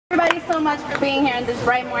Everybody so much for being here on this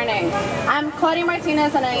bright morning. I'm Claudia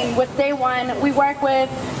Martinez and I'm with Day One. We work with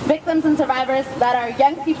victims and survivors that are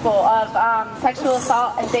young people of sexual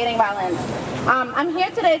assault and dating violence. I'm here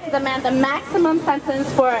today to demand the maximum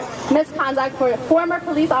sentence for misconduct for former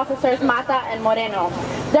police officers Mata and Moreno.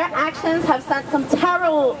 Their actions have sent some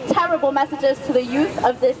terrible messages to the youth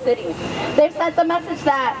of this city. They've sent the message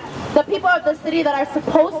that the people of the city that are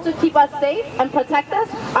supposed to keep us safe and protect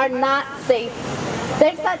us are not safe.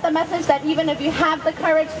 They've sent the message that even if you have the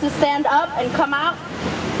courage to stand up and come out,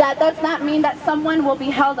 that does not mean that someone will be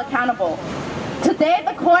held accountable. Today,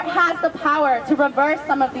 the court has the power to reverse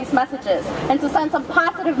some of these messages and to send some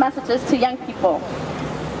positive messages to young people.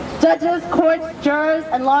 Judges, courts, jurors,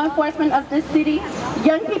 and law enforcement of this city,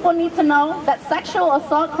 young people need to know that sexual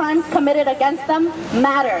assault crimes committed against them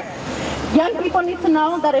matter. Young people need to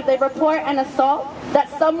know that if they report an assault, that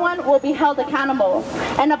someone will be held accountable.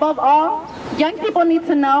 And above all, young people need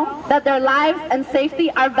to know that their lives and safety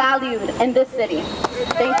are valued in this city.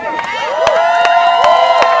 Thank you.